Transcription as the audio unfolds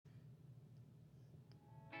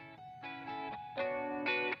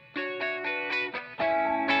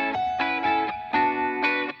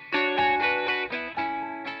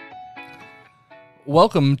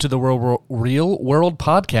Welcome to the Real World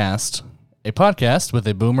Podcast, a podcast with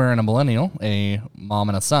a boomer and a millennial, a mom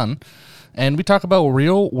and a son, and we talk about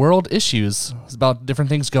real world issues. It's about different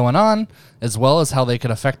things going on, as well as how they could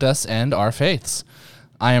affect us and our faiths.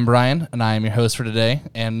 I am Brian, and I am your host for today,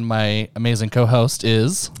 and my amazing co-host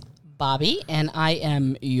is... Bobby, and I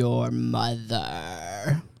am your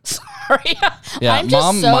mother. Sorry. Yeah, I'm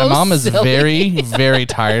just my mom is silly. very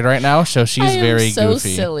tired right now, so she's I am very so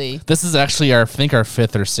goofy. silly. This is actually our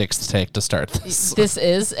fifth or sixth take to start this. This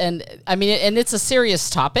is, and I mean, and it's a serious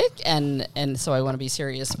topic, and so I want to be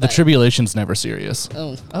serious. The tribulation's never serious.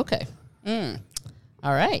 Oh, okay.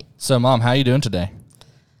 All right. So, Mom, how are you doing today?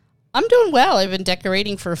 I'm doing well. I've been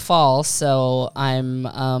decorating for fall, so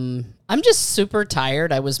I'm just super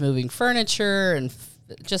tired. I was moving furniture and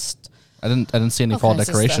just. I didn't see any fall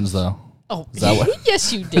decorations though. Oh, is that what,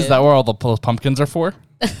 yes, you did. Is that where all the pumpkins are for?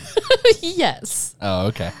 Yes. Oh,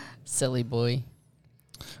 okay. Silly boy.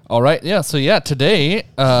 All right, yeah. So today,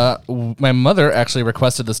 my mother actually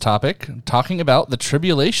requested this topic, talking about the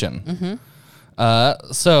tribulation.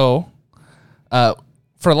 Mm-hmm.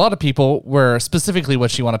 For a lot of people, where specifically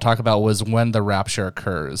what she wanted to talk about was when the rapture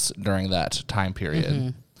occurs during that time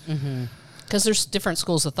period. Mm-hmm. Mm-hmm. Because there's different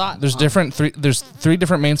schools of thought. There's three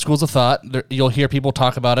different main schools of thought. You'll hear people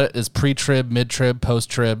talk about it as pre-trib, mid-trib,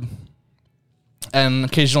 post-trib. And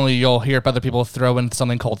occasionally you'll hear other people throw in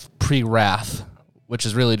something called pre-wrath, which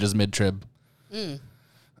is really just mid-trib.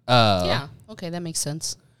 Yeah, okay, that makes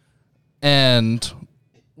sense. And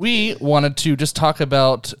we wanted to just talk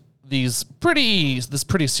about this pretty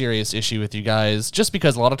serious issue with you guys, just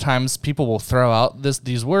because a lot of times people will throw out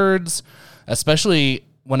these words, especially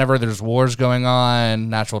whenever there's wars going on,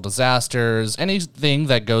 natural disasters, anything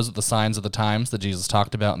that goes with the signs of the times that Jesus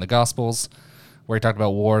talked about in the Gospels, where he talked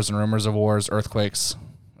about wars and rumors of wars, earthquakes,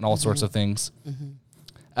 and all sorts of things. Mm-hmm.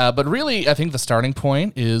 But really, I think the starting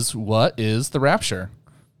point is, what is the rapture?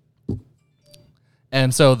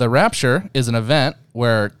 And so the rapture is an event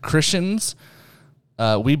where Christians,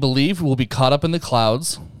 we believe, will be caught up in the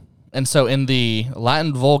clouds. And so in the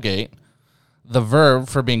Latin Vulgate, the verb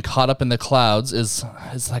for being caught up in the clouds is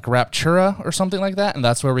like raptura or something like that, and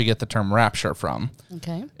that's where we get the term rapture from.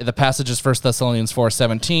 Okay. The passage is 1 Thessalonians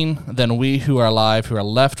 4:17. Then we who are alive, who are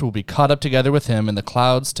left, will be caught up together with him in the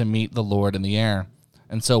clouds to meet the Lord in the air.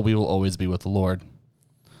 And so we will always be with the Lord.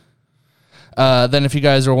 Then if you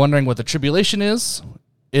guys are wondering what the tribulation is,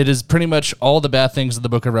 it is pretty much all the bad things of the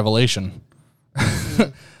book of Revelation.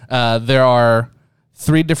 There are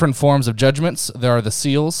three different forms of judgments. There are the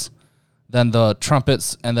seals, then the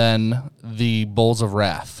trumpets, and then the bowls of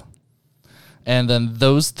wrath. And then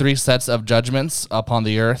those three sets of judgments upon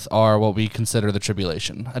the earth are what we consider the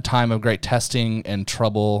tribulation, a time of great testing and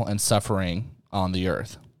trouble and suffering on the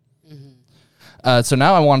earth. Mm-hmm. So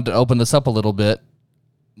now I wanted to open this up a little bit.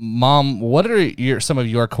 Mom, what are some of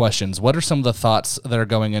your questions? What are some of the thoughts that are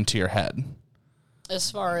going into your head? As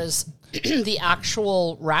far as the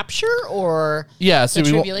actual rapture or so the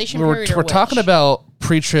tribulation period? We're talking about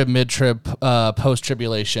pre-trib, mid-trib,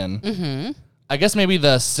 post-tribulation. Mm-hmm. I guess maybe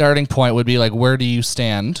the starting point would be like, where do you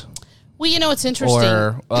stand? Well, it's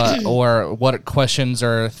interesting. Or what questions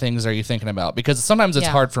or things are you thinking about? Because sometimes it's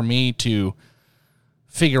hard for me to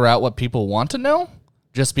figure out what people want to know,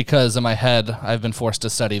 just because in my head I've been forced to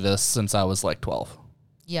study this since I was like 12.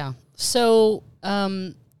 Yeah. So,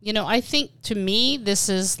 I think to me, this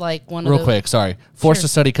is like one Real of the... quick, sorry. Forced to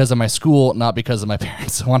study because of my school, not because of my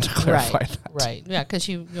parents. I want to clarify that. Right. Yeah, because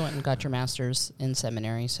you went and got your master's in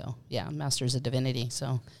seminary. So, yeah, master's of divinity.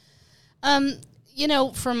 So,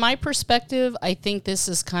 from my perspective, I think this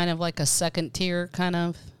is kind of like a second tier kind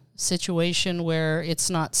of situation where it's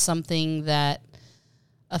not something that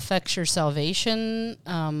affects your salvation,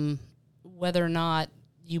 whether or not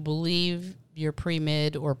you believe you're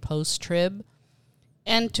pre-mid or post-trib.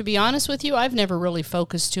 And to be honest with you, I've never really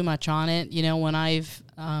focused too much on it. When I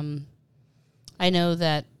know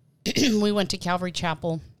that we went to Calvary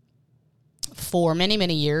Chapel for many,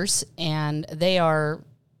 many years, and they're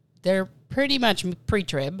pretty much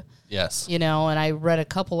pre-trib. Yes. And I read a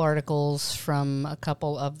couple articles from a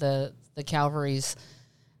couple of the Calvary's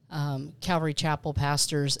Calvary Chapel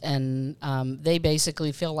pastors, and they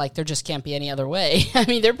basically feel like there just can't be any other way. I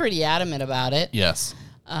mean, they're pretty adamant about it. Yes.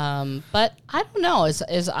 But I don't know.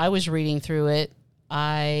 As I was reading through it,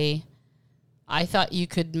 I thought you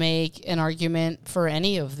could make an argument for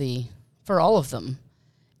all of them.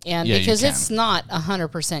 And because it's not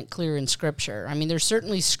 100% clear in Scripture. I mean, there's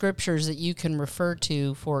certainly scriptures that you can refer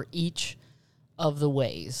to for each of the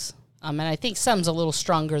ways. And I think some's a little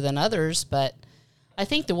stronger than others, but I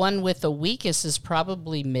think the one with the weakest is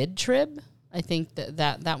probably mid-trib. I think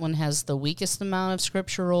that one has the weakest amount of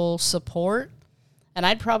scriptural support, and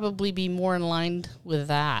I'd probably be more in line with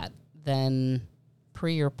that than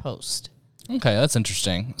pre or post. Okay, that's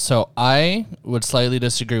interesting. So I would slightly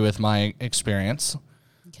disagree with my experience.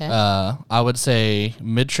 Okay. I would say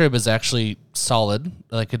mid-trib is actually solid.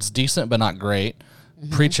 Like, it's decent, but not great. Mm-hmm.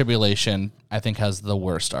 Pre-tribulation, I think, has the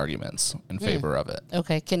worst arguments in favor of it.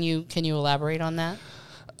 Okay. Can you elaborate on that?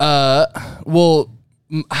 Well,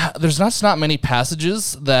 there's not many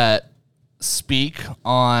passages that speak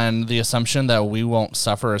on the assumption that we won't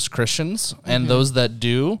suffer as Christians, and those that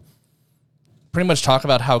do pretty much talk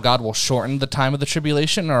about how God will shorten the time of the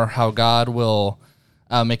tribulation, or how God will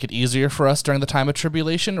make it easier for us during the time of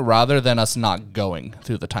tribulation, rather than us not going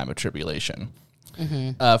through the time of tribulation.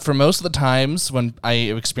 Mm-hmm. For most of the times when I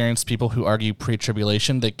have experienced people who argue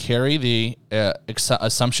pre-tribulation, they carry the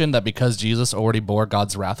assumption that because Jesus already bore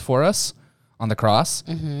God's wrath for us on the cross,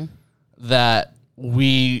 that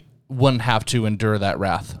we wouldn't have to endure that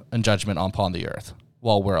wrath and judgment upon the earth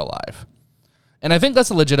while we're alive. And I think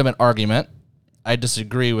that's a legitimate argument. I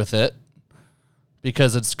disagree with it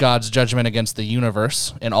because it's God's judgment against the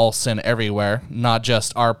universe and all sin everywhere, not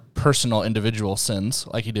just our personal individual sins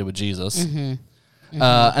like he did with Jesus. And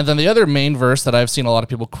then the other main verse that I've seen a lot of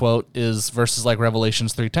people quote is verses like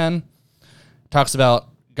Revelations 3:10. Talks about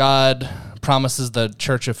God promises the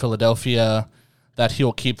church of Philadelphia that he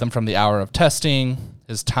will keep them from the hour of testing,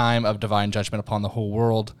 his time of divine judgment upon the whole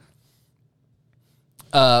world.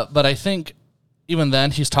 But I think even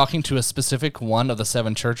then, he's talking to a specific one of the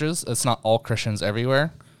 7 churches. It's not all Christians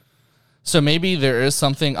everywhere. So maybe there is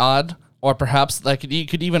something odd, or perhaps like you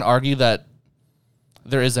could even argue that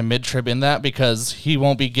there is a mid-trib in that, because he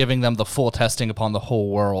won't be giving them the full testing upon the whole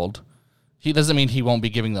world. He doesn't mean he won't be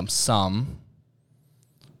giving them some.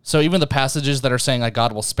 So even the passages that are saying like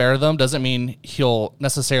God will spare them doesn't mean he'll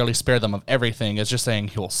necessarily spare them of everything. It's just saying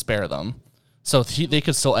he'll spare them. So they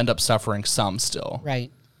could still end up suffering some still.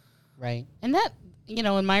 Right. And that,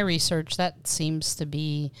 in my research, that seems to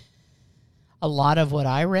be a lot of what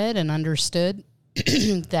I read and understood,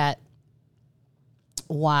 that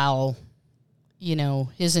while,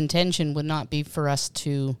 his intention would not be for us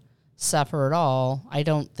to suffer at all, I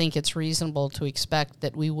don't think it's reasonable to expect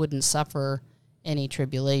that we wouldn't suffer any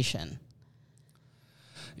tribulation.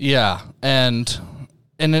 Yeah, and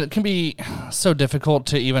it can be so difficult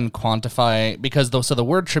to even quantify, because the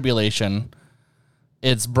word tribulation,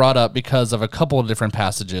 it's brought up because of a couple of different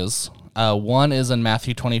passages. One is in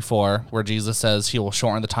Matthew 24, where Jesus says he will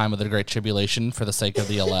shorten the time of the great tribulation for the sake of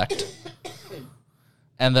the elect.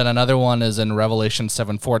 And then another one is in Revelation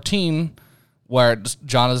 7:14, where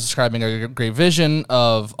John is describing a great vision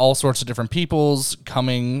of all sorts of different peoples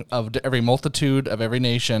coming of every multitude of every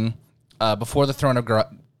nation before the throne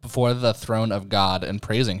of God and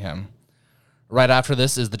praising him. Right after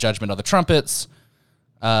this is the judgment of the trumpets,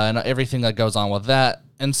 and everything that goes on with that.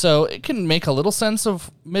 And so it can make a little sense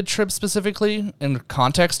of mid-trib specifically in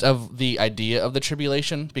context of the idea of the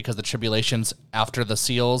tribulation, because the tribulation's after the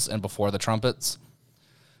seals and before the trumpets.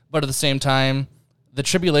 But at the same time, the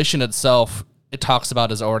tribulation itself, it talks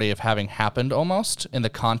about as already having happened almost, in the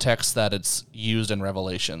context that it's used in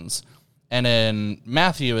Revelations. And in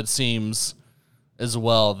Matthew, it seems as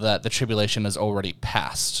well that the tribulation is already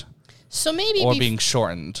past. So maybe being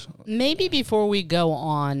shortened. Maybe before we go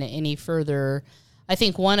on any further, I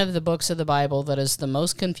think one of the books of the Bible that is the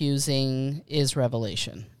most confusing is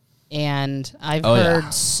Revelation. And I've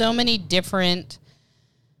heard so many different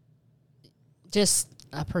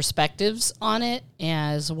perspectives on it,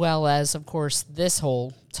 as well as, of course, this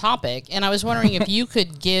whole topic. And I was wondering if you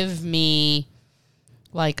could give me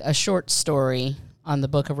like a short story on the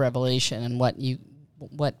book of Revelation and what you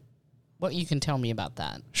can tell me about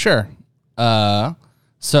that. Sure.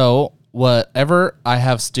 So whatever I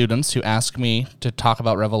have students who ask me to talk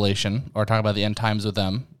about Revelation or talk about the end times with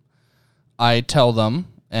them, I tell them,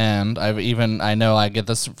 and I know I get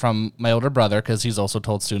this from my older brother because he's also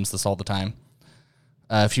told students this all the time.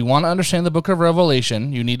 If you want to understand the book of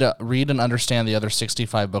Revelation, you need to read and understand the other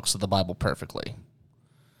 65 books of the Bible perfectly.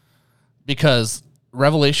 Because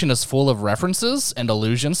Revelation is full of references and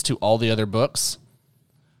allusions to all the other books,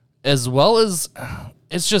 as well as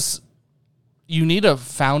it's just, you need a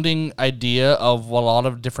founding idea of a lot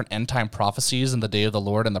of different end-time prophecies in the day of the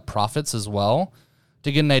Lord and the prophets as well,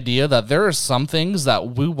 to get an idea that there are some things that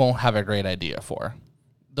we won't have a great idea for.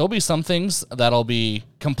 There'll be some things that'll be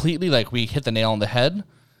completely like we hit the nail on the head,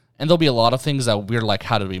 and there'll be a lot of things that we're like,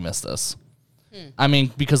 how did we miss this? I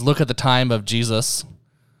mean, because look at the time of Jesus.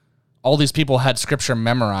 All these people had scripture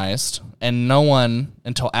memorized, and no one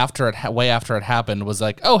until way after it happened was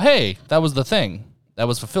like, oh, hey, that was the thing that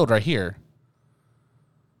was fulfilled right here.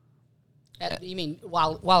 You mean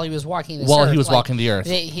while he was walking this while earth? he was walking the earth.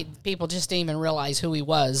 People just didn't even realize who he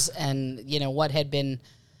was and, what had been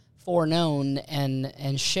foreknown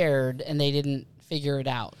and shared, and they didn't figure it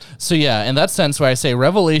out. So yeah, in that sense, where I say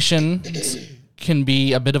Revelation can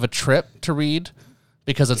be a bit of a trip to read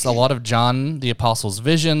because it's a lot of John the Apostle's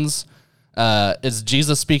visions. It's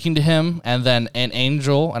Jesus speaking to him, and then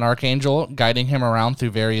an archangel, guiding him around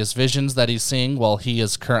through various visions that he's seeing while he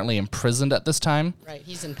is currently imprisoned at this time. Right,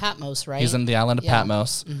 he's in Patmos, right? He's in the island of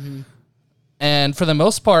Patmos. Mm-hmm. And for the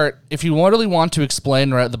most part, if you really want to explain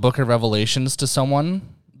the book of Revelations to someone,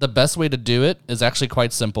 the best way to do it is actually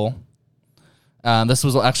quite simple. This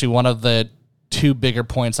was actually one of the two bigger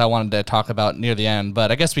points I wanted to talk about near the end, but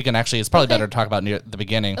I guess it's probably better to talk about near the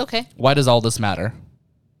beginning. Okay. Why does all this matter?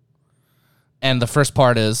 And the first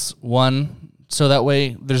part is, one, so that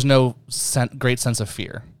way there's no great sense of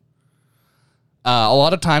fear. A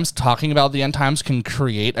lot of times talking about the end times can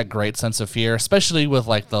create a great sense of fear, especially with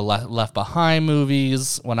like the Left Behind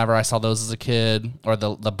movies, whenever I saw those as a kid, or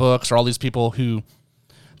the books, or all these people who,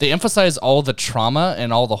 they emphasize all the trauma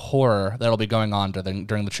and all the horror that'll be going on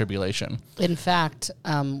during the tribulation. In fact,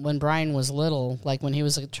 when Brian was little, like when he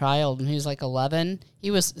was a child and he was like 11, he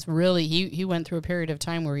was really, he went through a period of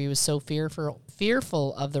time where he was so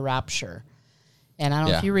fearful of the rapture. And I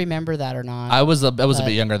don't know if you remember that or not. I was a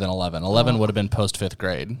bit younger than 11. 11 would have been post 5th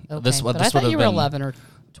grade. Okay. But I thought you were 11 or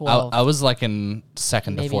 12. I was like in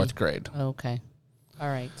 2nd to 4th grade. Okay. All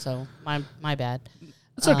right. So my bad.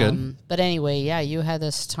 It's all good. But anyway, yeah, you had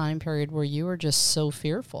this time period where you were just so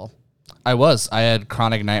fearful. I was. I had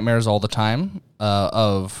chronic nightmares all the time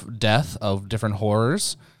of death, of different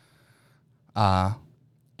horrors.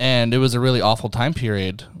 And it was a really awful time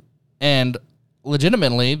period. And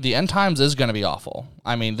legitimately, the end times is going to be awful.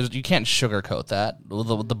 I mean, you can't sugarcoat that.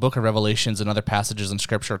 The book of Revelations and other passages in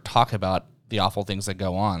Scripture talk about the awful things that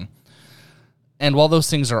go on. And while those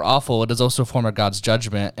things are awful, it is also a form of God's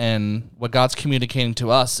judgment. And what God's communicating to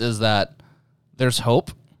us is that there's hope,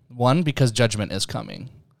 one, because judgment is coming.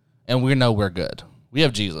 And we know we're good. We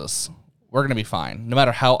have Jesus. We're going to be fine. No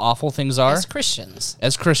matter how awful things are.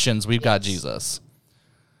 As Christians, we've got Jesus.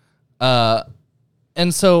 And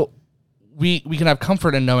so we can have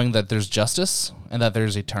comfort in knowing that there's justice and that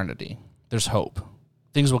there's eternity. There's hope.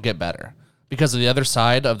 Things will get better. Because the other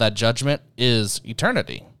side of that judgment is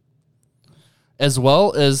eternity. As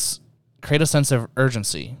well as create a sense of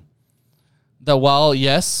urgency. That while,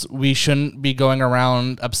 yes, we shouldn't be going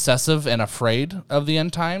around obsessive and afraid of the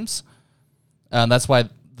end times, that's why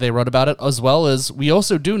they wrote about it, as well as we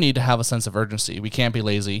also do need to have a sense of urgency. We can't be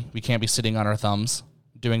lazy. We can't be sitting on our thumbs,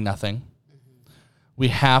 doing nothing. Mm-hmm. We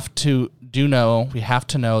have to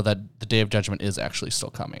know that the day of judgment is actually still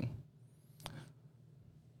coming.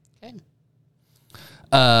 Okay.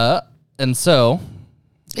 And so...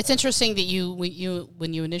 It's interesting that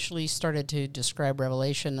when you initially started to describe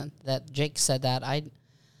Revelation, that Jake said that. I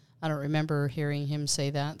don't remember hearing him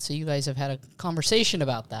say that. So you guys have had a conversation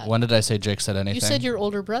about that. When did I say Jake said anything? You said your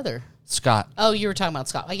older brother. Scott. Oh, you were talking about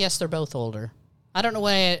Scott. I guess they're both older. I don't know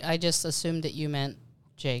why I just assumed that you meant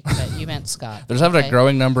Jake, but you meant Scott. There's a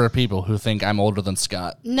growing number of people who think I'm older than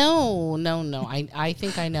Scott. No. I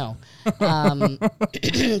think I know.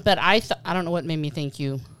 But I don't know what made me think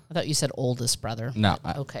you... I thought you said oldest brother. No.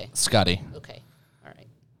 Okay. Scotty. Okay. All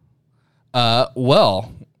right.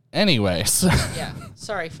 Well, anyways. Yeah.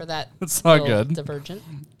 Sorry for that. It's all good. Divergent.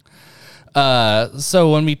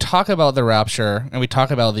 So when we talk about the rapture and we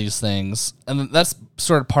talk about these things, and that's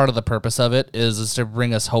sort of part of the purpose of it is to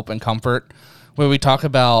bring us hope and comfort. When we talk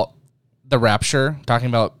about the rapture, talking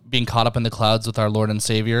about being caught up in the clouds with our Lord and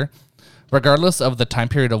Savior, regardless of the time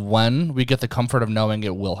period of when, we get the comfort of knowing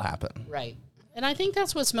it will happen. Right. And I think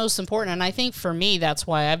that's what's most important. And I think for me, that's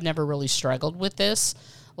why I've never really struggled with this.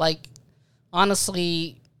 Like,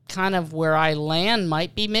 honestly, kind of where I land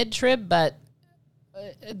might be mid-trib, but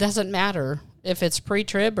it doesn't matter. If it's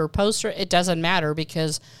pre-trib or post-trib, it doesn't matter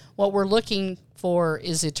because what we're looking for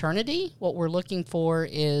is eternity. What we're looking for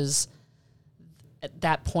is at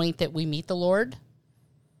that point that we meet the Lord.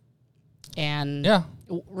 And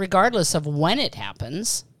regardless of when it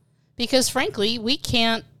happens, because frankly, we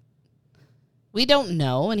don't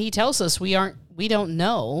know, and he tells us we don't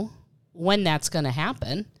know when that's going to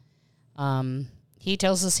happen. He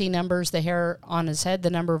tells us he numbers the hair on his head, the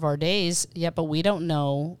number of our days, but we don't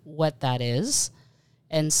know what that is.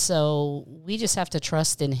 And so we just have to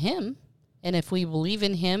trust in him. And if we believe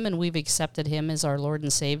in him and we've accepted him as our Lord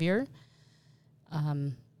and Savior,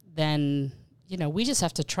 then, we just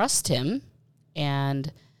have to trust him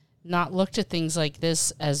and not look to things like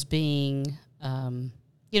this as being...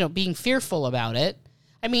 being fearful about it.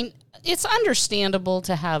 I mean, it's understandable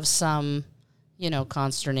to have some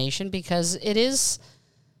consternation, because it's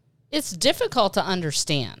difficult to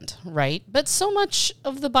understand, right? But so much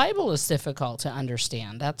of the Bible is difficult to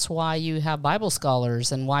understand. That's why you have Bible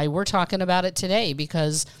scholars and why we're talking about it today,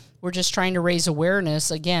 because we're just trying to raise awareness,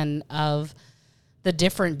 again, of the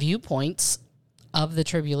different viewpoints of the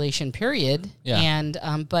tribulation period. Yeah.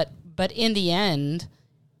 And but in the end,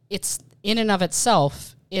 it's in and of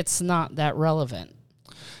itself, it's not that relevant.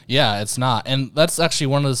 Yeah, it's not. And that's actually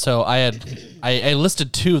one of the, so I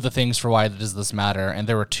listed 2 of the things for why does this matter, and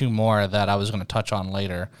there were 2 more that I was going to touch on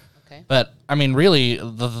later. Okay. But, I mean, really,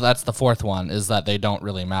 that's the 4th one, is that they don't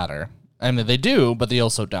really matter. I mean, they do, but they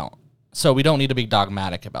also don't. So we don't need to be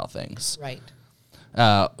dogmatic about things. Right.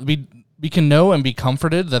 We can know and be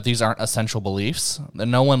comforted that these aren't essential beliefs, that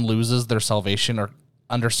no one loses their salvation or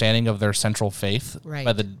understanding of their central faith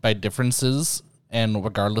by differences, and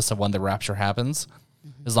regardless of when the rapture happens.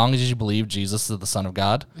 As long as you believe Jesus is the Son of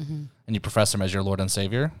God, and you profess him as your Lord and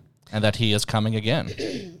Savior, and that he is coming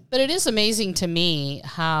again. But it is amazing to me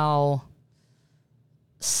how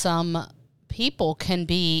some people can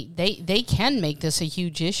be, they can make this a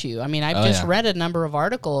huge issue. I mean, I've just read a number of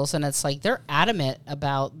articles, and it's like they're adamant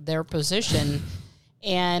about their position,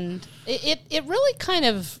 and it really kind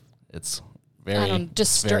of... It's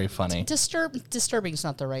very funny. Disturbing is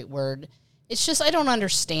not the right word. It's just, I don't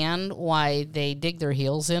understand why they dig their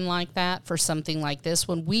heels in like that for something like this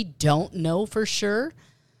when we don't know for sure.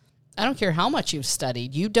 I don't care how much you've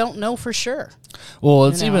studied. You don't know for sure. Well,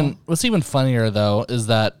 what's even funnier, though, is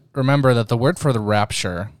that, remember that the word for the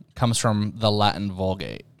rapture comes from the Latin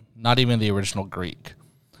Vulgate, not even the original Greek.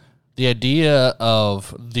 The idea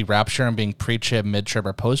of the rapture and being pre-trib, mid-trib,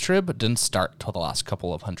 or post-trib didn't start till the last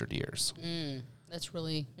couple of 100 years. That's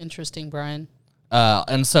really interesting, Brian.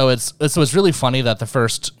 And so it's really funny that the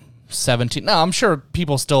first 17... Now, I'm sure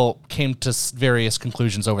people still came to various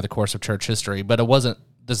conclusions over the course of church history, but it wasn't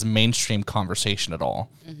this mainstream conversation at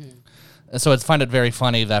all. And so I find it very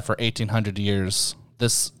funny that for 1,800 years,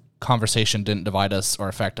 this conversation didn't divide us or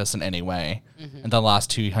affect us in any way. In the last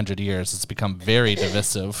 200 years, it's become very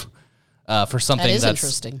divisive for something that's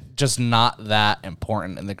interesting. Just not that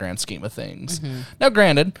important in the grand scheme of things. Now,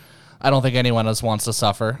 granted, I don't think anyone else wants to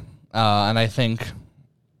suffer. And I think,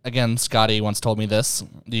 again, Scotty once told me this,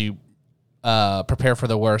 you prepare for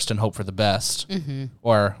the worst and hope for the best,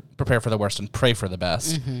 or prepare for the worst and pray for the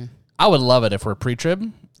best. I would love it if we're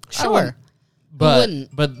pre-trib. Sure. But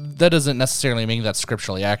that doesn't necessarily mean that's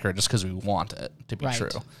scripturally accurate just because we want it to be true.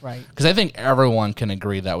 Right. Because I think everyone can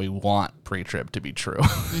agree that we want pre-trib to be true.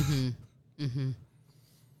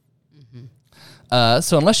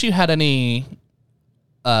 So unless you had any...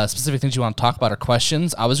 specific things you want to talk about or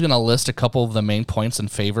questions, I was going to list a couple of the main points in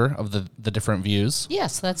favor of the different views.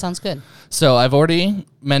 Yes, that sounds good. So I've already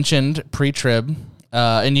mentioned pre-trib,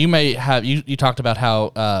 and you may have, you talked about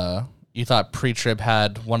how you thought pre-trib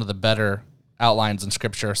had one of the better outlines in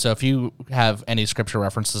Scripture. So if you have any Scripture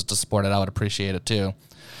references to support it, I would appreciate it too.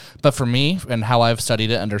 But for me, and how I've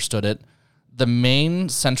studied it, understood it, the main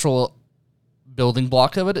central building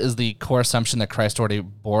block of it is the core assumption that Christ already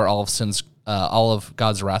bore all of sins, all of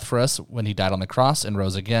God's wrath for us when he died on the cross and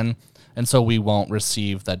rose again, and so we won't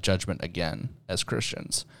receive that judgment again as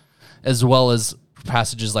Christians, as well as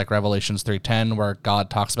passages like Revelations 3:10, where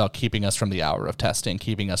God talks about keeping us from the hour of testing,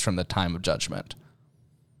 keeping us from the time of judgment.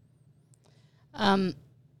 Pardon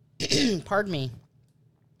me.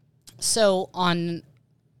 So on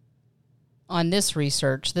this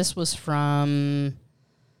research, this was from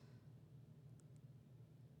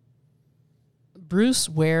Bruce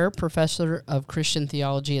Ware, professor of Christian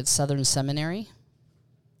theology at Southern Seminary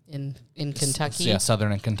in Kentucky. Yeah,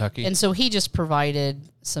 Southern and Kentucky. And so he just provided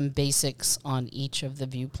some basics on each of the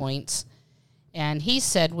viewpoints. And he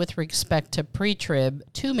said, with respect to pre-trib,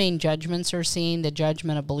 2 main judgments are seen: the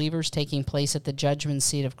judgment of believers taking place at the judgment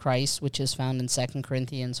seat of Christ, which is found in 2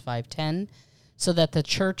 Corinthians 5:10, so that the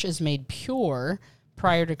church is made pure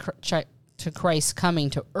prior to Christ's coming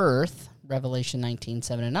to earth, Revelation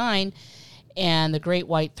 19:7-9, and the great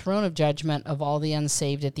white throne of judgment of all the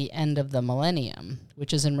unsaved at the end of the millennium,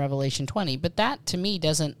 which is in Revelation 20. But that, to me,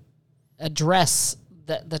 doesn't address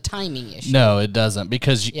the timing issue. No, it doesn't,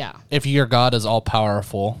 because if your God is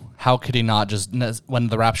all-powerful, how could he not just, when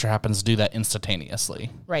the rapture happens, do that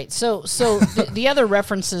instantaneously? Right. So the other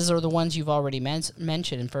references are the ones you've already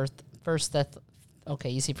mentioned in First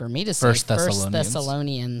easy for me to say. First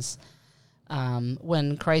Thessalonians.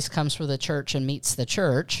 When Christ comes for the church and meets the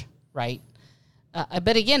church, right?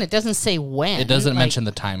 But again, it doesn't say when. It doesn't mention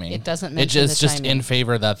the timing. It doesn't mention the timing. It's just in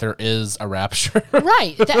favor that there is a rapture.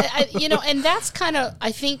 Right. And that's kind of,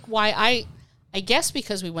 I think, why I guess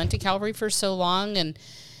because we went to Calvary for so long, and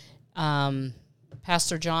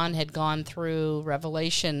Pastor John had gone through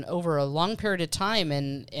Revelation over a long period of time,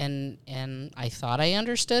 and I thought I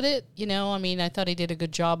understood it. I thought he did a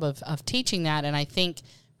good job of teaching that, and I think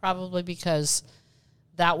probably because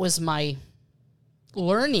that was my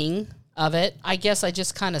learning of it, I guess I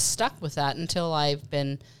just kind of stuck with that until I've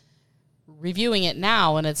been reviewing it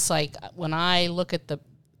now, and it's like when I look at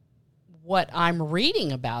what I'm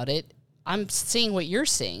reading about it, I'm seeing what you're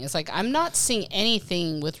seeing. It's like I'm not seeing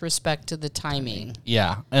anything with respect to the timing.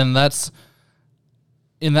 Yeah, and that's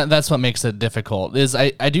what makes it difficult. Is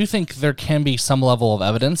I do think there can be some level of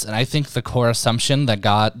evidence, and I think the core assumption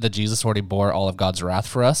that Jesus already bore all of God's wrath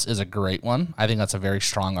for us is a great one. I think that's a very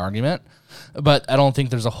strong argument, but I don't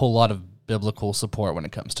think there's a whole lot of biblical support when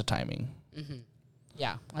it comes to timing. Mm-hmm.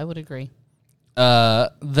 Yeah, I would agree.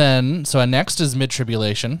 So next is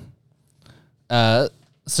mid-tribulation.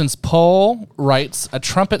 Since Paul writes a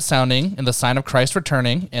trumpet sounding in the sign of Christ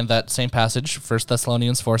returning in that same passage, 1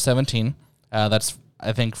 Thessalonians 4:17, that's,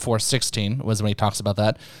 I think, 4:16 was when he talks about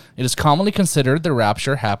that. It is commonly considered the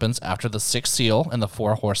rapture happens after the sixth seal and the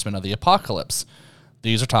four horsemen of the apocalypse.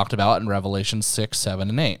 These are talked about in Revelation 6, 7,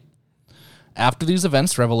 and 8. After these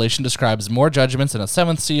events, Revelation describes more judgments in a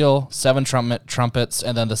seventh seal, 7 trumpets,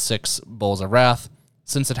 and then the 6 bowls of wrath.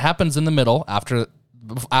 Since it happens in the middle, after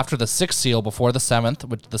the 6th seal before the 7th,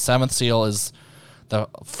 which the 7th seal is the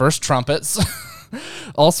first trumpets,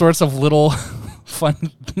 all sorts of little fun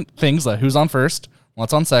things like who's on first,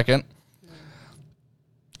 what's on second.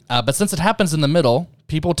 But since it happens in the middle,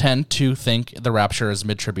 people tend to think the rapture is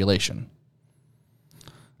mid-tribulation.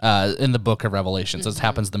 In the book of Revelation, so it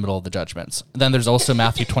happens in the middle of the judgments. Then there's also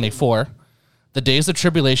Matthew 24. The days of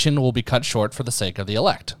tribulation will be cut short for the sake of the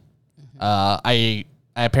elect. I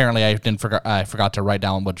forgot to write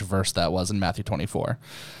down which verse that was in Matthew 24.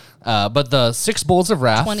 But the 6 bowls of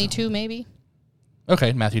wrath. 22 maybe?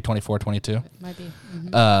 Okay, Matthew 24, 22. It might be.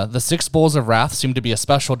 Mm-hmm. The 6 bowls of wrath seem to be a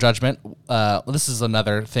special judgment. This is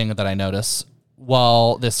another thing that I notice.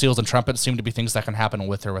 While the seals and trumpets seem to be things that can happen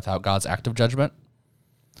with or without God's active judgment.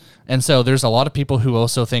 And so there's a lot of people who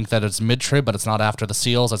also think that it's mid-trib, but it's not after the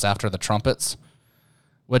seals, it's after the trumpets.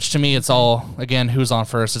 Which to me, it's all, again, who's on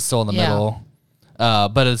first, it's still in the middle.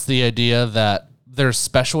 But it's the idea that there's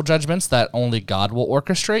special judgments that only God will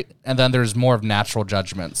orchestrate, and then there's more of natural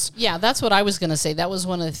judgments. Yeah, that's what I was going to say. That was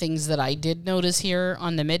one of the things that I did notice here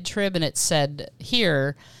on the mid-trib, and it said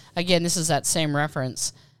here, again, this is that same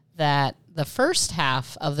reference, that the first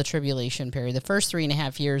half of the tribulation period, the first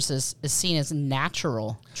 3.5 years, is seen as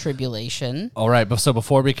natural tribulation. All right, but so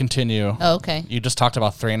before we continue, okay, you just talked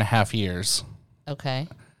about 3.5 years. Okay.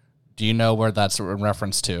 Do you know where that's in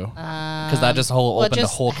reference to? Because that just opened a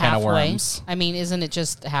whole can of worms. I mean, isn't it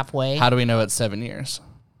just halfway? How do we know it's 7 years?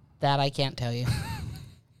 That I can't tell you.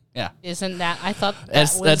 Yeah. Isn't that, I thought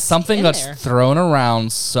that's something that's thrown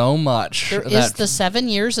around so much. Is the 7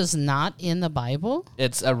 years is not in the Bible?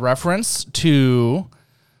 It's a reference to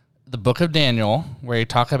the book of Daniel, where you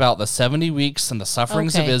talk about the 70 weeks and the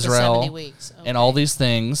sufferings of Israel, the 70 weeks. Okay. And all these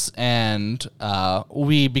things. And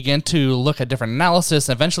we begin to look at different analysis.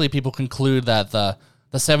 And eventually people conclude that the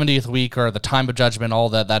 70th week or the time of judgment, all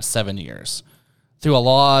that's 7 years. Through a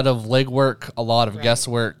lot of legwork, a lot of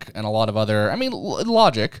guesswork, and a lot of other,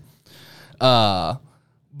 logic.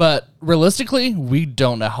 But realistically, we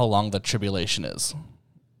don't know how long the tribulation is.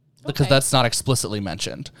 Because that's not explicitly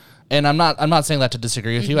mentioned. And I'm not saying that to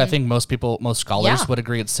disagree with you. I think most scholars would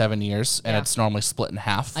agree it's 7 years, and it's normally split in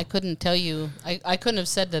half. I couldn't tell you. I couldn't have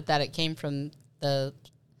said that it came from the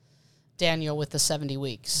Daniel with the 70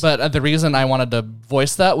 weeks. But the reason I wanted to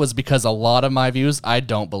voice that was because a lot of my views, I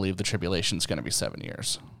don't believe the tribulation is going to be 7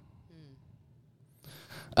 years.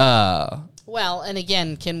 Well, and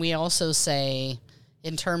again, can we also say,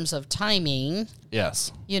 in terms of timing,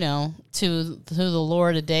 yes, to the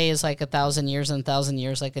Lord, a day is like 1,000 years, and 1,000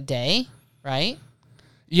 years like a day, right?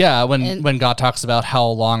 Yeah, when God talks about how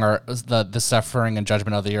long the suffering and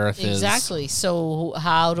judgment of the earth is. Exactly. So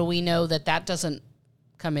how do we know that doesn't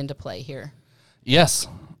come into play here? Yes.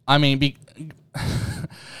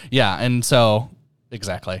 Yeah, and so,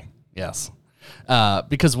 exactly, yes.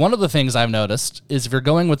 Because one of the things I've noticed is if you're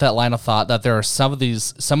going with that line of thought that there are some of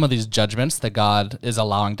these judgments that God is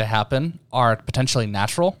allowing to happen are potentially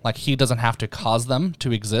natural, like he doesn't have to cause them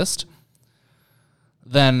to exist,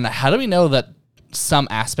 then how do we know that some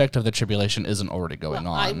aspect of the tribulation isn't already going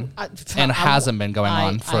on and hasn't been going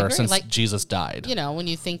on since Jesus died? When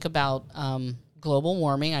you think about global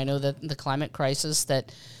warming, I know that the climate crisis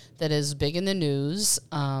that is big in the news,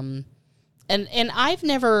 and I've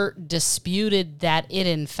never disputed that it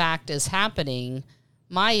in fact is happening.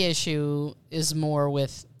 My issue is more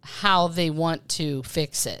with how they want to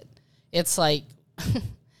fix it. It's like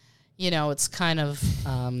it's kind of,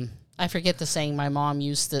 I forget the saying my mom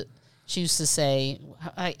used to say,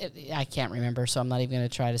 I can't remember, so I'm not even going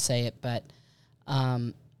to try to say it, but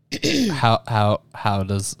how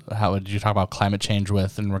would you talk about climate change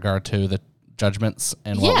in regard to the judgments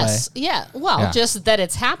and what way? Yeah. Well, just that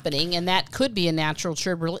it's happening, and that could be a natural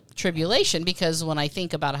tribulation, because when I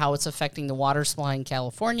think about how it's affecting the water supply in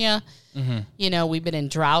California, we've been in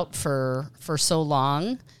drought for so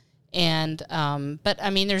long. And, but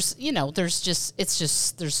I mean, there's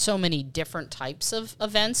so many different types of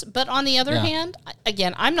events. But on the other hand,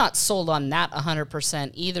 again, I'm not sold on that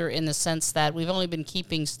 100% either, in the sense that we've only been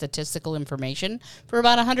keeping statistical information for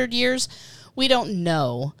about 100 years. We don't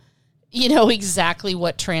know, exactly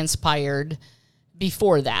what transpired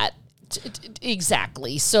before that.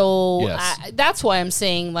 Exactly. So that's why I'm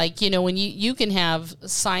saying, when you can have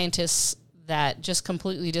scientists that just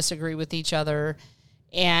completely disagree with each other.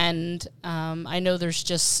 And I know it's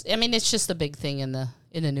just a big thing in the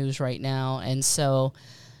news right now. And so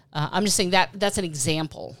I'm just saying that's an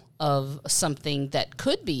example of something that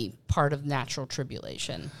could be part of natural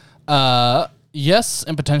tribulation. Yes,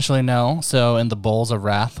 and potentially no. So in the bowls of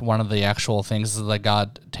wrath, one of the actual things is that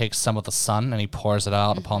God takes some of the sun and he pours it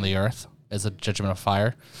out upon the earth as a judgment of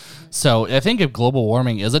fire. So I think if global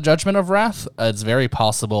warming is a judgment of wrath, it's very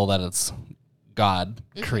possible that it's God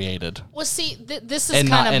created. Well, see, this is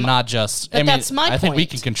not just. That's my point. I think we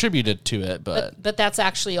can contribute to it, but that's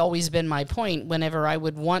actually always been my point. Whenever I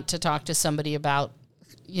would want to talk to somebody about,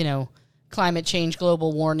 climate change,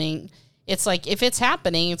 global warming, it's like, if it's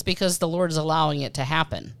happening, it's because the Lord is allowing it to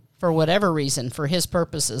happen for whatever reason, for His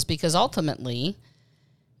purposes. Because ultimately,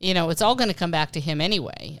 it's all going to come back to Him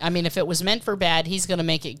anyway. I mean, if it was meant for bad, He's going to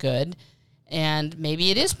make it good. And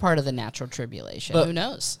maybe it is part of the natural tribulation. Who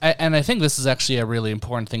knows? And I think this is actually a really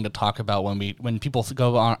important thing to talk about when people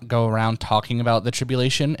go around talking about the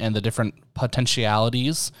tribulation and the different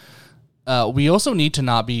potentialities. We also need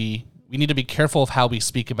to be careful of how we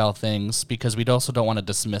speak about things, because we also don't want to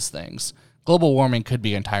dismiss things. Global warming could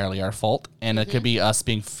be entirely our fault, and it could be us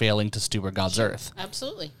failing to steward God's earth.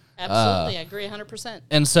 Absolutely. I agree 100%.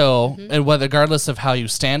 And so, regardless of how you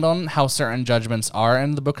stand on how certain judgments are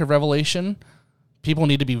in the book of Revelation, people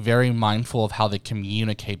need to be very mindful of how they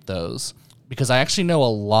communicate those. Because I actually know a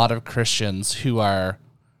lot of Christians who are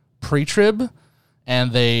pre-trib,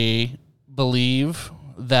 and they believe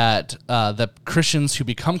that the Christians who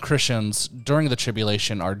become Christians during the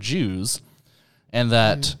tribulation are Jews, and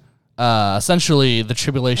that essentially the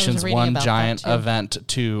tribulation is one giant event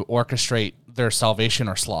to orchestrate their salvation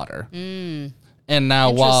or slaughter. And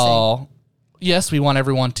now, while, yes, we want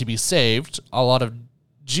everyone to be saved, a lot of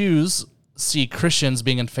Jews see Christians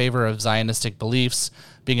being in favor of Zionistic beliefs,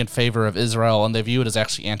 being in favor of Israel, and they view it as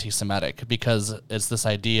actually anti-Semitic, because it's this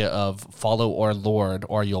idea of follow our Lord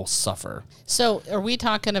or you'll suffer. So are we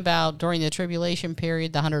talking about during the tribulation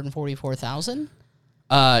period, the 144,000?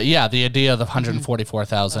 Yeah, the idea of the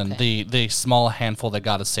 144,000, the small handful that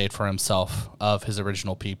God has saved for Himself of His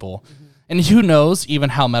original people. And who knows even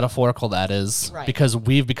how metaphorical that is, because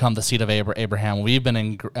we've become the seed of Abraham. We've been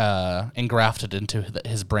engrafted into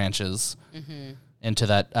his branches, into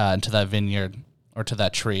that vineyard, or to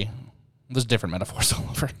that tree. There's different metaphors all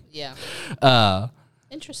over. Yeah.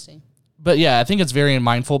 Interesting. But yeah, I think it's very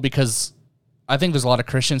mindful, because I think there's a lot of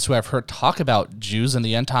Christians who I've heard talk about Jews in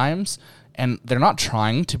the end times, and they're not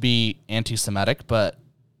trying to be anti-Semitic, but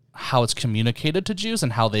how it's communicated to Jews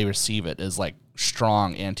and how they receive it is like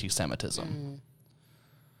strong anti-Semitism.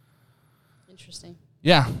 Interesting.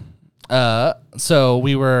 Yeah. So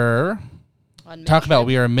we were talking about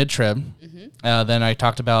we are mid-trib. Then I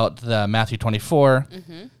talked about the Matthew 24.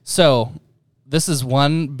 So this is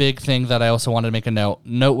one big thing that I also wanted to make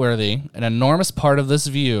noteworthy. An enormous part of this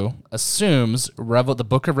view assumes the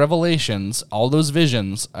book of Revelations, all those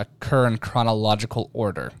visions occur in chronological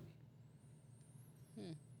order.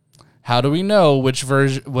 How do we know which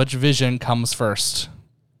vision comes first,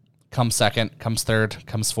 comes second, comes third,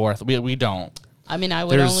 comes fourth? We don't. I mean, I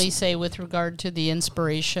would only say with regard to the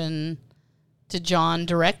inspiration to John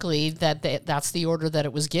directly that's the order that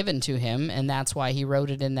it was given to him, and that's why he wrote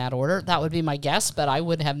it in that order. That would be my guess, but I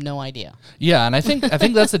would have no idea. Yeah, and I think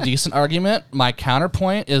that's a decent argument. My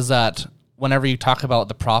counterpoint is that whenever you talk about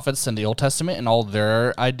the prophets in the Old Testament and all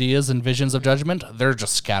their ideas and visions of judgment, they're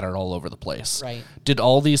just scattered all over the place. Right. Did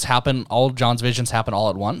all these happen, all John's visions happen all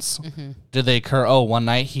at once? Did they occur, one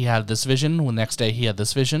night he had this vision, the next day he had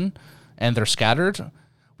this vision, and they're scattered?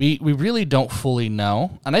 We really don't fully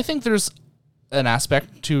know. And I think there's an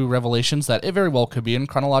aspect to Revelations that it very well could be in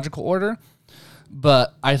chronological order,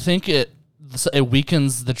 but I think it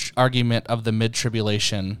weakens the argument of the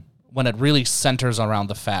mid-tribulation when it really centers around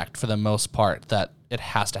the fact, for the most part, that it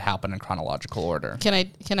has to happen in chronological order.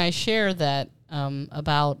 Can I share that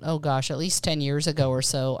about, at least 10 years ago or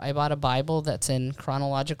so, I bought a Bible that's in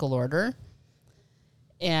chronological order,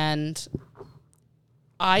 and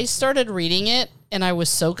I started reading it, and I was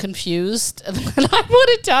so confused, and I put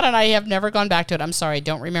it down, and I have never gone back to it. I'm sorry, I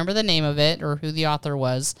don't remember the name of it or who the author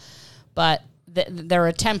was, but their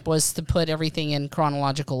attempt was to put everything in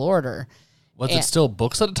chronological order. Was it still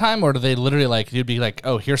books at the time, or do they literally you'd be like,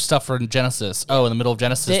 oh, here's stuff for Genesis. Oh, in the middle of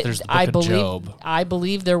Genesis, there's the book of Job. I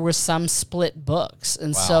believe there were some split books,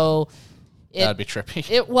 and so that'd be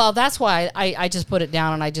trippy. Well, that's why I just put it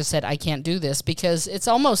down, and I just said I can't do this, because it's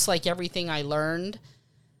almost like everything I learned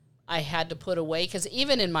I had to put away, because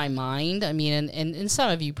even in my mind, I mean, and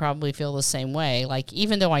some of you probably feel the same way, like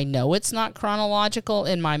even though I know it's not chronological,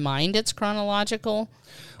 in my mind it's chronological,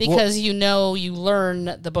 because you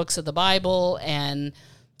learn the books of the Bible and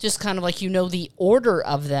just kind of like the order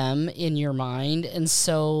of them in your mind, and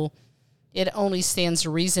so it only stands to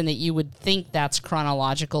reason that you would think that's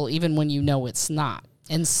chronological even when you know it's not.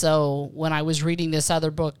 And so when I was reading this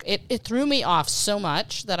other book, it threw me off so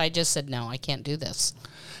much that I just said, no, I can't do this.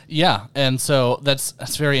 Yeah, and so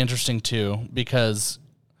that's very interesting too, because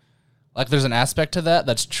there's an aspect to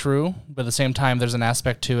that's true, but at the same time there's an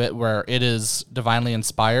aspect to it where it is divinely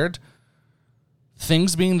inspired.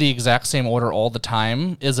 Things being the exact same order all the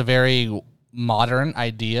time is a very modern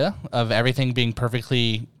idea of everything being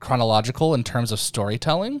perfectly chronological in terms of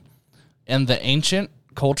storytelling. In the ancient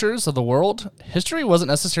cultures of the world, history wasn't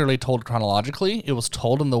necessarily told chronologically. It was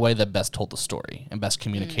told in the way that best told the story and best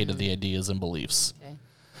communicated the ideas and beliefs. Okay.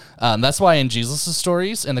 That's why in Jesus'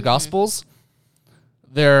 stories, in the Gospels,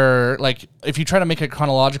 they're if you try to make it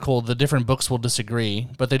chronological, the different books will disagree,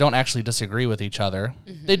 but they don't actually disagree with each other.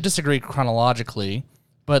 Mm-hmm. They disagree chronologically,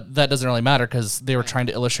 but that doesn't really matter, because they were trying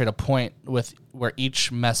to illustrate a point with where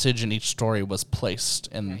each message and each story was placed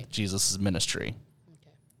in Jesus' ministry.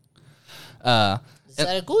 Okay.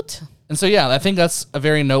 Very good. And so, I think that's a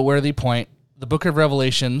very noteworthy point. The Book of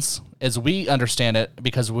Revelations, as we understand it,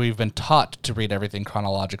 because we've been taught to read everything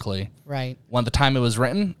chronologically. Right. When the time it was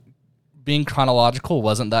written, being chronological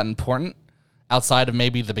wasn't that important, outside of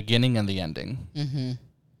maybe the beginning and the ending. Mm-hmm.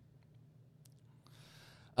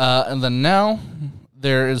 And then now,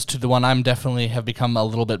 there is to the one I'm definitely have become a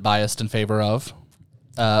little bit biased in favor of,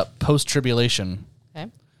 post-tribulation.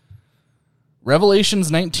 Okay.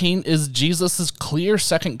 Revelations 19 is Jesus' clear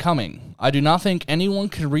second coming. I do not think anyone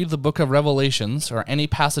can read the book of Revelations or any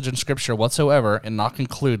passage in Scripture whatsoever and not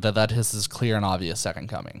conclude that is his clear and obvious second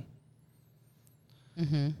coming.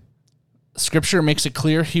 Mm-hmm. Scripture makes it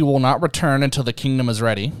clear he will not return until the kingdom is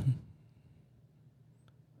ready.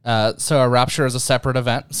 So a rapture as a separate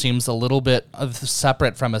event seems a little bit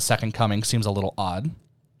separate from a second coming, seems a little odd,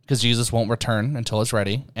 because Jesus won't return until it's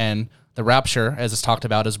ready, and the rapture, as it's talked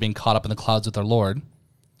about, is being caught up in the clouds with our Lord.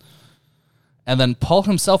 And then Paul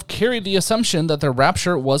himself carried the assumption that the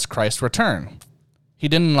rapture was Christ's return. He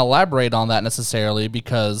didn't elaborate on that necessarily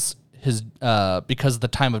because the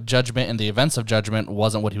time of judgment and the events of judgment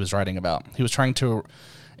wasn't what he was writing about. He was trying to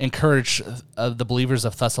encourage the believers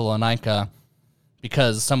of Thessalonica,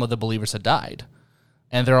 because some of the believers had died.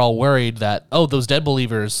 And they're all worried that, those dead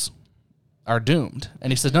believers are doomed.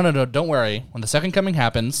 And he says, no, don't worry. When the second coming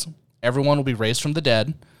happens, everyone will be raised from the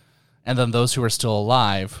dead, and then those who are still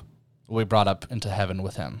alive will be brought up into heaven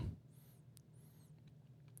with him.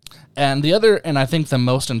 And I think the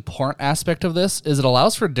most important aspect of this is it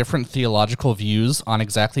allows for different theological views on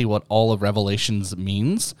exactly what all of Revelations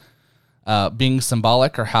means, being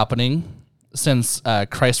symbolic or happening since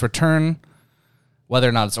Christ's return, whether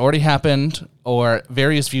or not it's already happened, or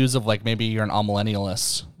various views of maybe you're an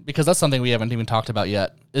amillennialist, because that's something we haven't even talked about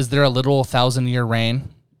yet. Is there a literal 1,000-year reign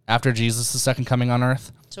after Jesus' second coming on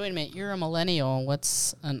earth? So wait a minute, you're a millennial.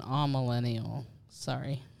 What's an amillennial?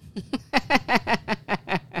 Sorry.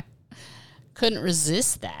 Couldn't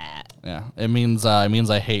resist that. Yeah, it means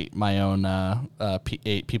I hate my own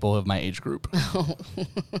people of my age group.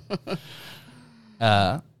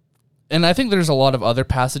 And I think there's a lot of other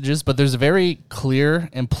passages, but there's a very clear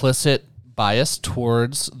implicit bias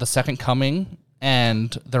towards the second coming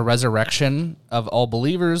and the resurrection of all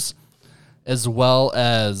believers, as well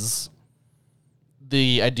as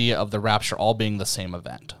the idea of the rapture all being the same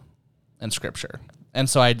event in Scripture. And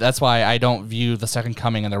so that's why I don't view the second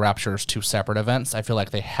coming and the rapture as two separate events. I feel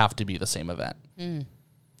like they have to be the same event. Mm.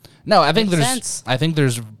 No, I think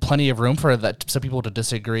there's plenty of room for that, some people to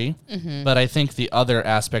disagree. Mm-hmm. But I think the other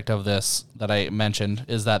aspect of this that I mentioned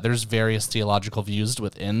is that there's various theological views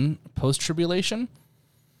within post-tribulation,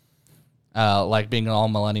 like being an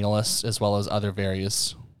all-millennialist, as well as other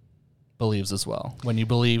various believes as well, when you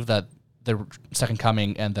believe that the second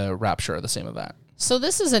coming and the rapture are the same event. So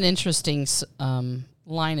this is an interesting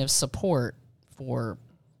line of support for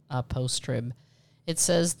post-trib. It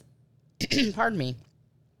says, pardon me,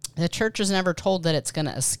 the church is never told that it's going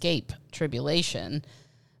to escape tribulation.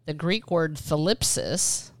 The Greek word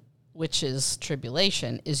thalipsis, which is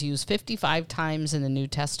tribulation, is used 55 times in the New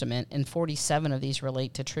Testament, and 47 of these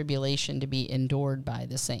relate to tribulation to be endured by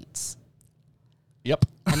the saints. Yep.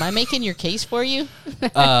 Am I making your case for you?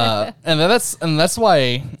 And that's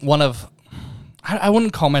why I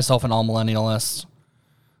wouldn't call myself an all-millennialist,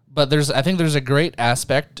 but I think there's a great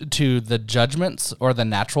aspect to the judgments, or the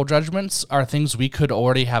natural judgments are things we could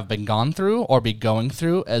already have been gone through or be going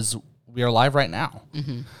through as we are alive right now.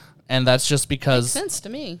 Mm-hmm. And that's just because... Makes sense to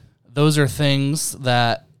me. Those are things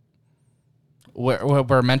that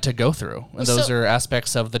we're meant to go through. And those are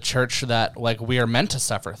aspects of the church that we are meant to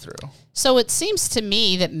suffer through. So it seems to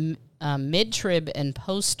me that mid-trib and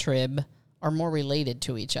post-trib are more related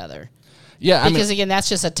to each other. Yeah, because again, that's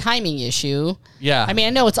just a timing issue. Yeah. I mean, I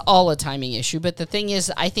know it's all a timing issue, but the thing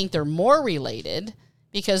is, I think they're more related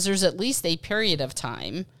because there's at least a period of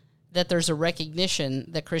time that there's a recognition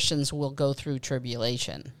that Christians will go through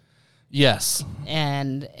tribulation. Yes.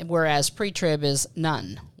 And whereas pre-trib is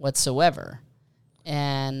none whatsoever.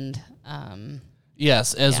 And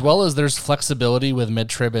yes, as well as there's flexibility with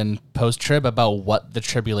mid-trib and post-trib about what the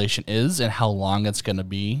tribulation is and how long it's going to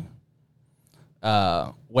be.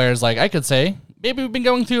 Whereas I could say, maybe we've been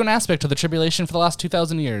going through an aspect of the tribulation for the last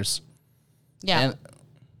 2,000 years. Yeah.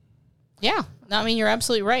 Yeah. I mean, you're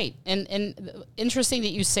absolutely right. And interesting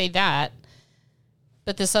that you say that.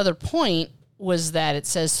 But this other point was that it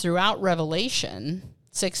says throughout Revelation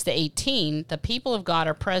 6 to 18, the people of God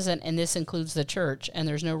are present, and this includes the church, and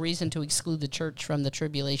there's no reason to exclude the church from the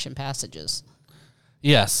tribulation passages.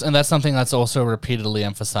 Yes, and that's something that's also repeatedly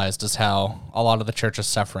emphasized, is how a lot of the church is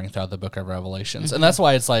suffering throughout the book of Revelations. Mm-hmm. And that's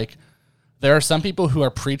why it's there are some people who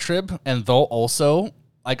are pre-trib, and they'll also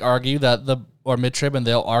argue that or mid-trib, and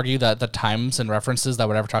they'll argue that the times and references that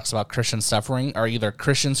whatever talks about Christian suffering are either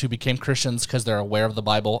Christians who became Christians because they're aware of the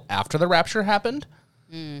Bible after the rapture happened.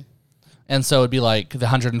 Mm. And so it'd be the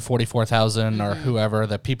 144,000 or whoever,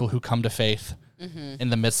 the people who come to faith in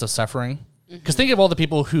the midst of suffering. Because think of all the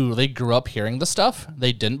people who they grew up hearing the stuff,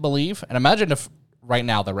 they didn't believe. And imagine if right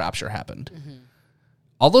now the rapture happened. Mm-hmm.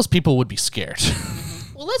 All those people would be scared.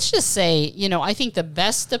 Well, let's just say, I think the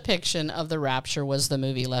best depiction of the rapture was the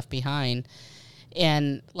movie Left Behind.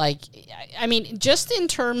 And I mean, just in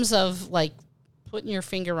terms of putting your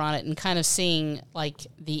finger on it and kind of seeing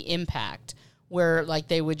the impact, where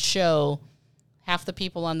they would show half the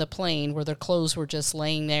people on the plane where their clothes were just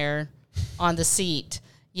laying there on the seat,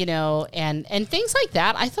 and things like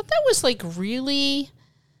that. I thought that was really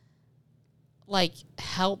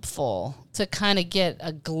helpful to kind of get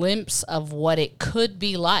a glimpse of what it could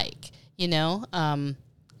be like, I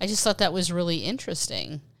just thought that was really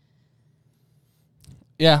interesting.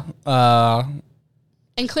 Yeah.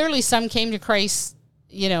 And clearly some came to Christ,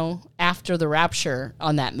 after the rapture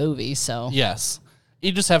on that movie. So yes,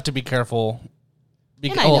 you just have to be careful.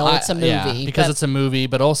 And I know it's a movie. Yeah, because it's a movie,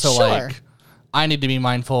 but also sure. I need to be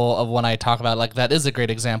mindful of when I talk about that is a great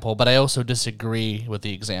example, but I also disagree with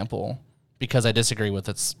the example because I disagree with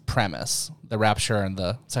its premise. The rapture and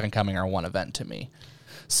the second coming are one event to me.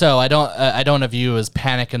 So I don't view as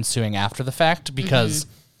panic ensuing after the fact because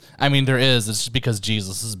I mean there is. It's just because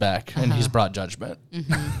Jesus is back and he's brought judgment,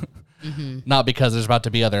 not because there's about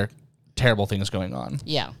to be other terrible things going on.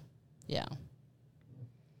 Yeah, yeah.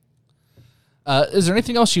 Is there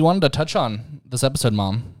anything else you wanted to touch on this episode,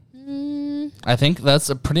 Mom? I think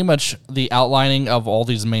that's pretty much the outlining of all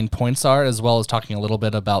these main points are, as well as talking a little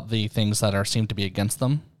bit about the things that seem to be against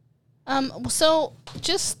them. So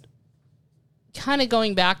just kind of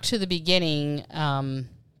going back to the beginning,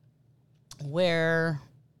 where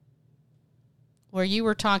you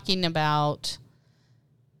were talking about,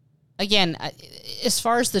 again, as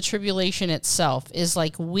far as the tribulation itself is I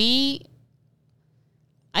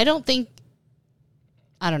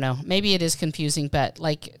don't know. Maybe it is confusing, but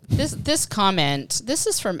this comment, this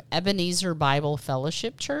is from Ebenezer Bible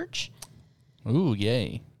Fellowship Church. Ooh,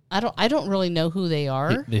 yay! I don't really know who they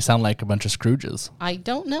are. They sound like a bunch of Scrooges. I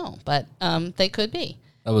don't know, but they could be.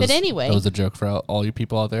 But anyway, that was a joke for all you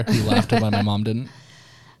people out there who laughed when my mom didn't.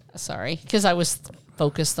 Sorry, because I was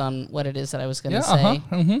focused on what it is that I was going to say.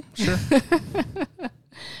 Sure.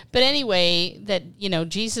 But anyway, that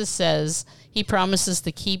Jesus says he promises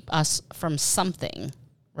to keep us from something.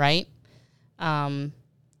 Right?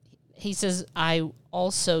 He says,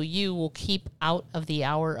 you will keep out of the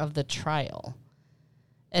hour of the trial.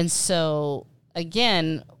 And so,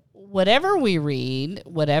 again, whatever we read,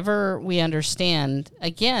 whatever we understand,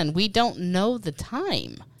 again, we don't know the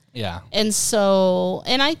time. Yeah. And so,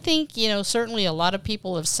 and I think, certainly a lot of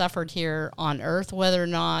people have suffered here on earth, whether or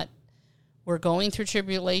not we're going through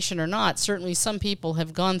tribulation or not. Certainly some people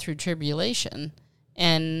have gone through tribulation,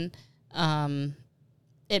 and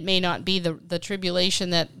it may not be the tribulation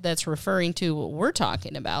that's referring to what we're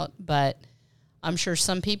talking about, but I'm sure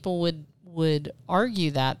some people would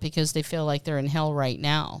argue that because they feel like they're in hell right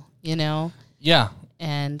now, Yeah.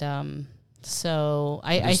 And so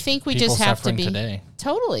I think we just have to be today.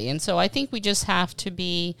 Totally. And so I think we just have to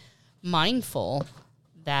be mindful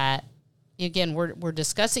that, again, we're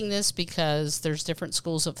discussing this because there's different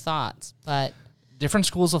schools of thoughts, but different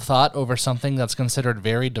schools of thought over something that's considered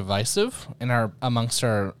very divisive amongst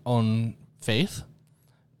our own faith,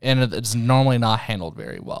 and it's normally not handled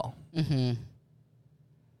very well. Mm-hmm.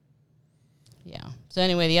 Yeah. So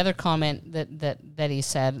anyway, the other comment that he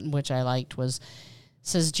said, which I liked,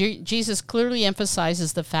 says Jesus clearly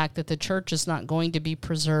emphasizes the fact that the church is not going to be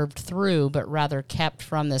preserved through, but rather kept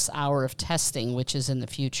from this hour of testing, which is in the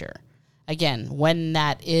future. Again, when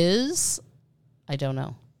that is, I don't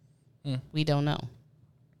know. We don't know.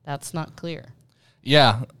 That's not clear.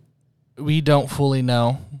 Yeah, we don't fully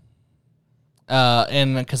know.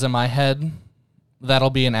 And because in my head, that'll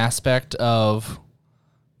be an aspect of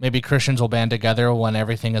maybe Christians will band together when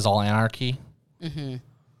everything is all anarchy. Mm-hmm.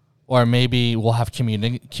 Or maybe we'll have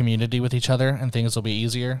community with each other and things will be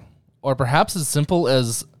easier. Or perhaps as simple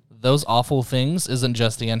as those awful things isn't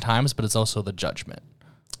just the end times, but it's also the judgment.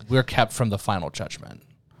 We're kept from the final judgment.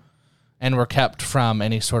 And we're kept from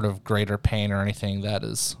any sort of greater pain or anything that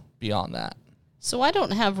is beyond that. So I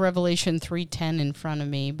don't have Revelation 3:10 in front of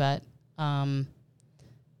me, but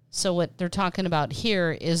so what they're talking about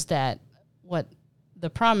here is that what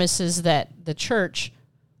the promise is that the church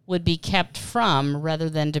would be kept from rather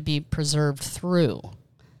than to be preserved through.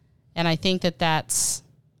 And I think that's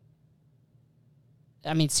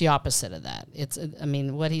it's the opposite of that.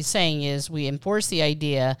 What he's saying is we enforce the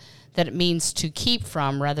idea that it means to keep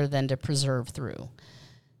from rather than to preserve through.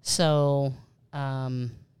 So,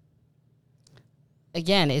 again,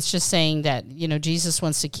 it's just saying that, Jesus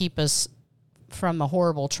wants to keep us from a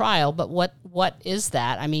horrible trial, but what is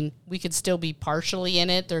that? We could still be partially in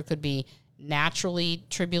it. There could be naturally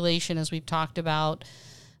tribulation, as we've talked about.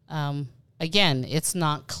 Again, it's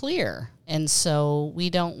not clear. And so we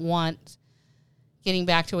don't want, getting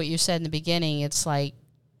back to what you said in the beginning, it's like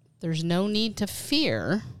there's no need to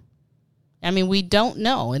fear. We don't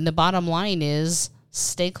know. And the bottom line is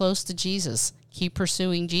stay close to Jesus. Keep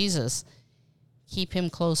pursuing Jesus. Keep him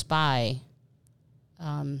close by.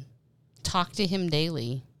 Talk to him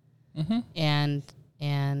daily. Mm-hmm.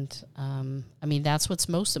 And that's what's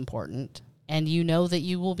most important. And you know that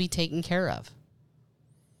you will be taken care of.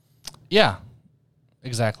 Yeah,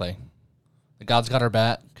 exactly. God's got our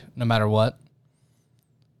back no matter what.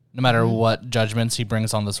 No matter what judgments he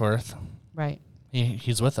brings on this earth. Right.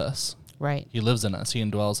 He's with us. Right. He lives in us. He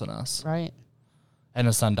indwells in us. Right. And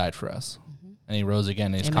his son died for us. Mm-hmm. And he rose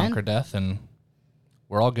again. And he's conquered death. And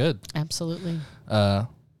we're all good. Absolutely. But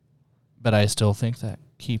I still think that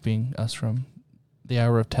keeping us from the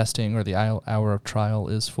hour of testing or the hour of trial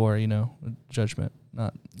is for, judgment,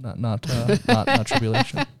 not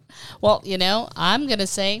tribulation. Well, I'm going to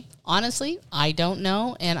say, honestly, I don't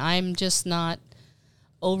know. And I'm just not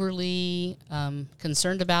overly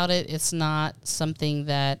concerned about it. It's not something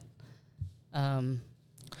that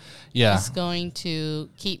is going to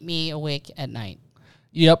keep me awake at night.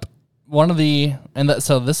 Yep.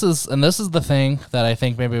 This is the thing that I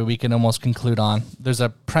think maybe we can almost conclude on. There's a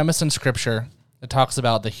premise in Scripture that talks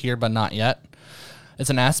about the here but not yet. It's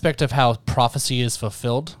an aspect of how prophecy is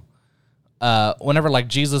fulfilled. Whenever, like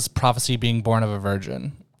Jesus' prophecy being born of a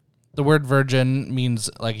virgin, the word virgin means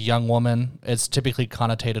like young woman. It's typically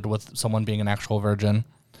connotated with someone being an actual virgin.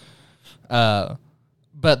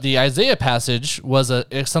 But the Isaiah passage was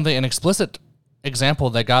an explicit example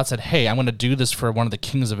that God said, hey, I'm going to do this for one of the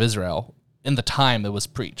kings of Israel in the time it was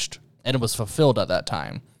preached. And it was fulfilled at that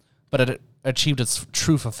time. But it achieved its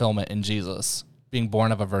true fulfillment in Jesus, being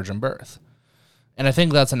born of a virgin birth. And I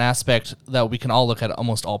think that's an aspect that we can all look at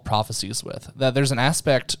almost all prophecies with. That there's an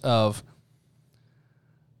aspect of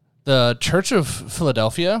the Church of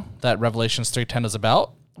Philadelphia that Revelation 3:10 is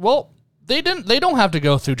about. Well, they don't have to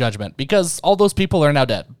go through judgment because all those people are now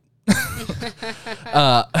dead.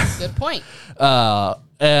 Good point.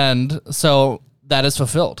 And so that is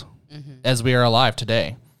fulfilled as we are alive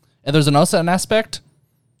today. And there's also an aspect,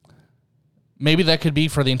 maybe that could be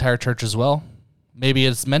for the entire church as well. Maybe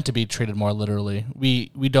it's meant to be treated more literally.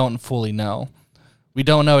 We don't fully know. We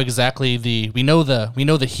don't know exactly we know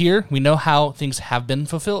the here, we know how things have been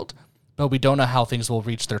fulfilled, but we don't know how things will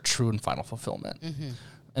reach their true and final fulfillment. Mm-hmm.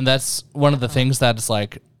 And that's one of the things that is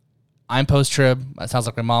like, I'm post-trib. It sounds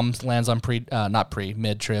like my mom lands on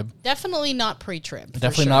mid-trib. Definitely not pre-trib.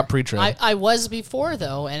 Definitely not pre-trib. I was before,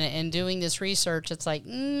 though, and doing this research, it's like,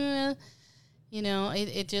 it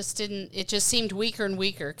just seemed weaker and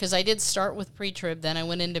weaker, because I did start with pre-trib, then I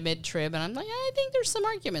went into mid-trib, and I'm like, I think there's some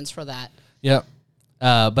arguments for that. Yep.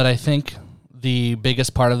 But I think the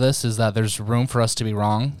biggest part of this is that there's room for us to be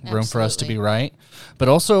wrong, room for us to be right, but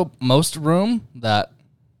also most room that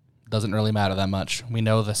doesn't really matter that much. We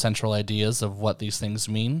know the central ideas of what these things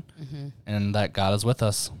mean, and that God is with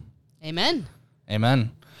us. Amen.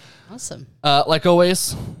 Amen. Awesome. Like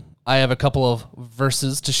always, I have a couple of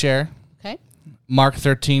verses to share. Okay. Mark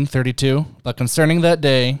 13:32. But concerning that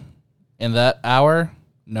day and that hour,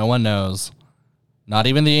 no one knows, not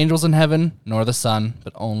even the angels in heaven, nor the Son,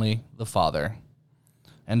 but only the Father.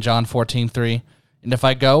 And John 14:3. And if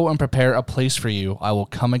I go and prepare a place for you, I will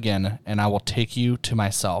come again, and I will take you to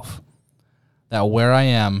myself, that where I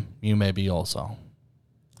am, you may be also.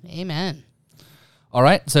 Amen. All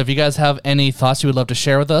right, so if you guys have any thoughts you would love to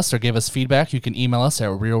share with us or give us feedback, you can email us at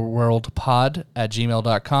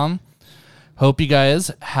realworldpod@gmail.com. Hope you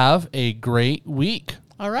guys have a great week.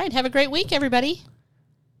 All right, have a great week, everybody.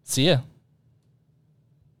 See ya.